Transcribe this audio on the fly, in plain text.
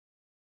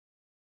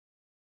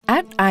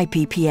At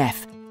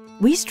IPPF,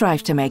 we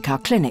strive to make our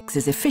clinics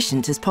as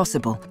efficient as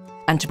possible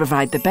and to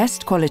provide the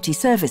best quality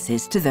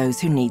services to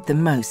those who need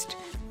them most.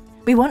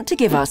 We want to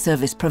give our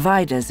service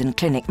providers and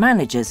clinic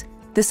managers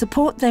the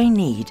support they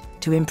need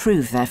to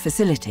improve their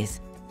facilities.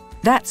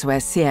 That's where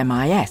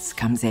CMIS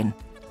comes in.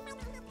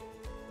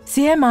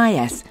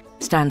 CMIS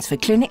stands for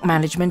Clinic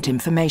Management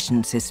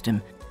Information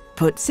System.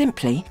 Put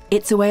simply,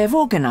 it's a way of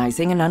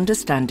organising and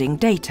understanding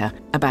data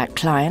about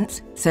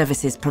clients,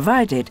 services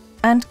provided,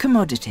 and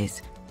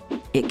commodities.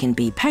 It can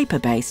be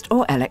paper-based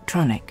or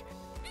electronic.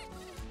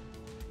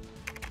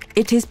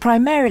 It is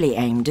primarily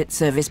aimed at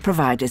service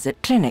providers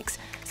at clinics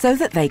so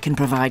that they can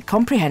provide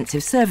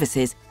comprehensive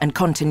services and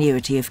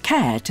continuity of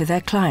care to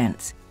their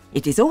clients.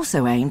 It is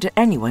also aimed at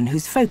anyone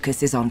whose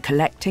focus is on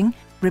collecting,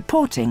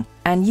 reporting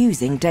and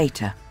using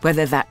data,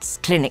 whether that's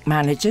clinic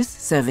managers,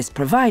 service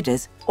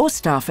providers, or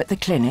staff at the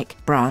clinic,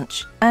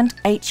 branch and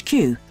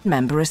HQ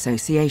member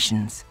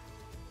associations.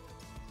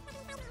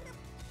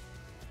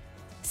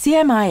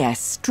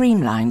 CMIS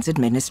streamlines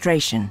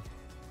administration.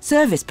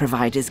 Service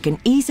providers can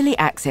easily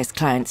access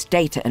clients'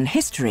 data and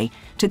history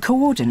to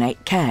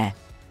coordinate care,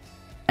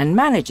 and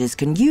managers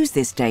can use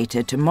this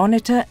data to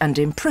monitor and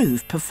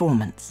improve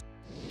performance.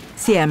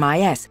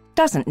 CMIS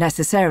doesn't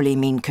necessarily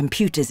mean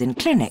computers in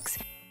clinics.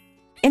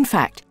 In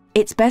fact,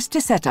 it's best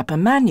to set up a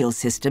manual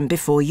system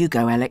before you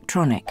go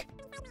electronic.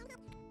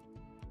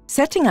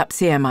 Setting up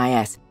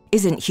CMIS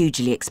isn't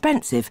hugely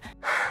expensive,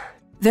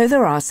 though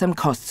there are some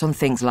costs on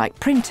things like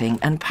printing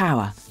and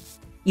power.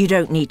 You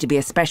don't need to be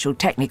a special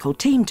technical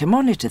team to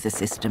monitor the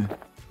system.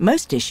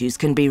 Most issues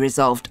can be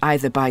resolved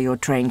either by your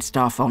trained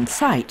staff on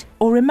site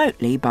or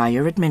remotely by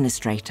your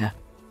administrator.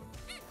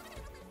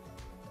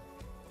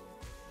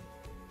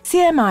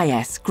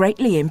 CMIS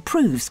greatly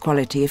improves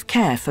quality of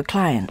care for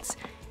clients.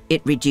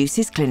 It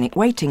reduces clinic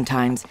waiting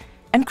times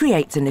and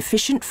creates an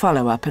efficient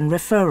follow-up and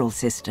referral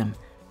system.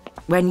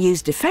 When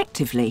used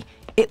effectively,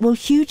 it will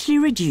hugely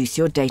reduce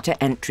your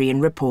data entry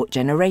and report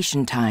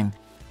generation time.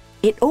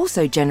 It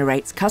also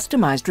generates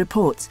customized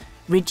reports,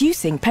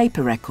 reducing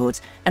paper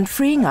records and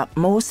freeing up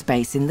more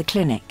space in the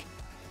clinic.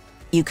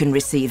 You can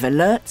receive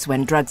alerts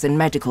when drugs and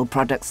medical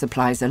product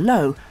supplies are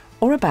low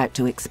or about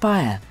to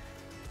expire.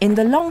 In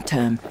the long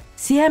term,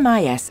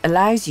 CMIS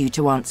allows you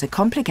to answer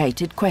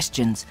complicated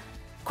questions.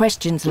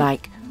 Questions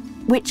like,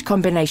 which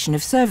combination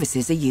of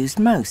services are used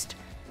most?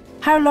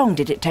 How long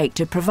did it take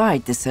to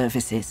provide the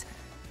services?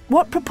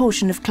 What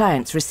proportion of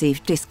clients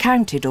received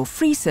discounted or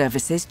free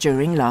services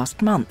during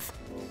last month?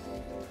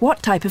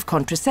 What type of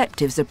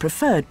contraceptives are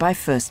preferred by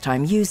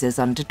first-time users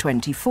under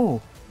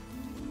 24?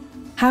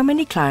 How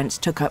many clients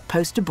took up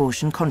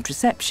post-abortion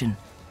contraception?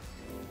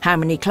 How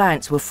many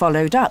clients were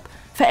followed up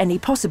for any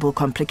possible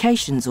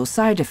complications or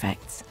side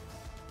effects?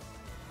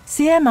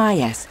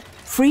 CMIS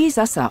frees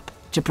us up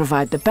to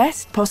provide the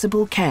best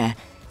possible care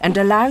and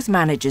allows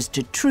managers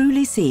to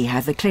truly see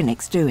how the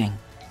clinic's doing.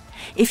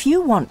 If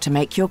you want to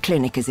make your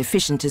clinic as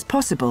efficient as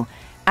possible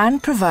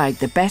and provide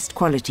the best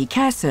quality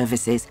care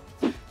services,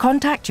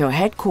 contact your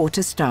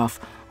headquarters staff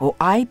or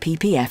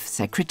IPPF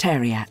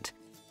Secretariat.